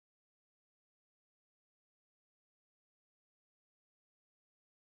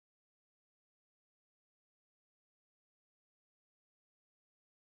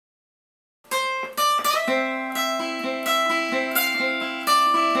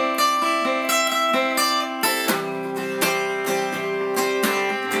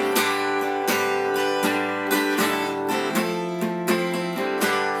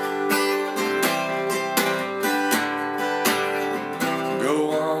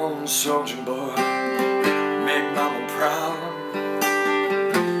soldier boy, make mama proud.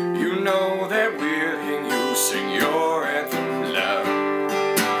 You know that we'll hear you sing your anthem loud.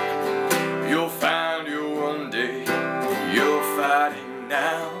 You'll find you one day, you're fighting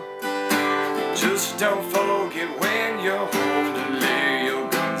now. Just don't forget when you're home to lay your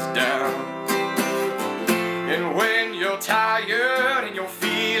guns down. And when you're tired and you're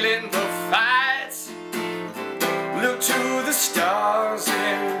feeling the fights, look to the stars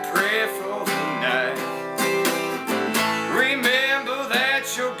and pray for the night. Remember that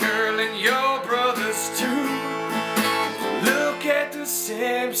your girl and your brothers too. Look at the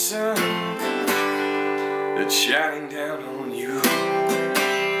same sun that's shining down on you.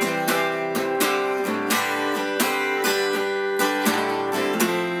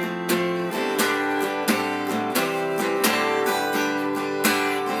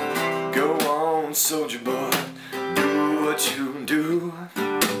 Go on, soldier boy, do what you do.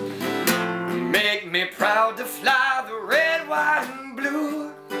 Make me proud to fly the red, white, and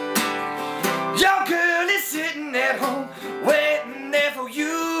blue. Your girl is sitting at home waiting there for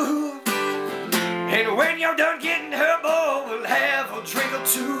you. And when you're done getting her, boy, we'll have a drink or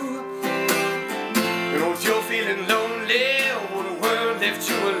two. And if you're feeling lonely, or the world left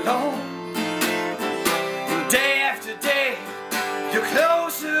you alone, day after day, you're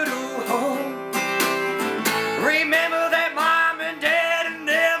closer to home. Remember that mom and dad and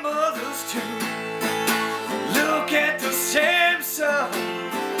their mothers too. Look at the same sun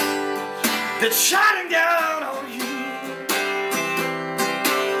that's shining down on you.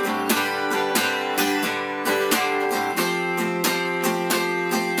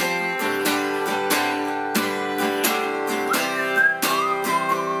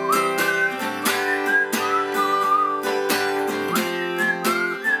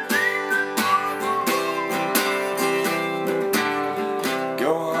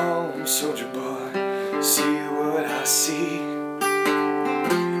 Soldier boy, see what I see.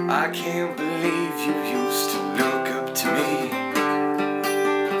 I can't believe you used to look up to me.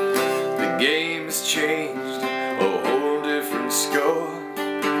 The game has changed, a whole different score.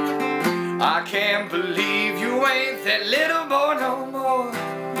 I can't believe you ain't that little boy no more.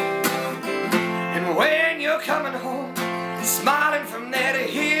 And when you're coming home, smiling from there to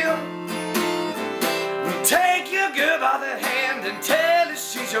here, take your girl by the hand and tell her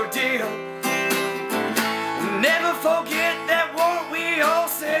she's your deal. Never forget that what we all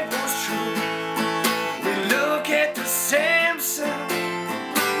said was true. We look at the same sun.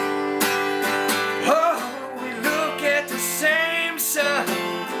 Oh, we look at the same sun.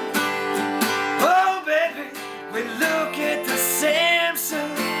 Oh, baby, we look at the same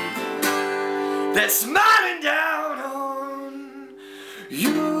sun that's smiling down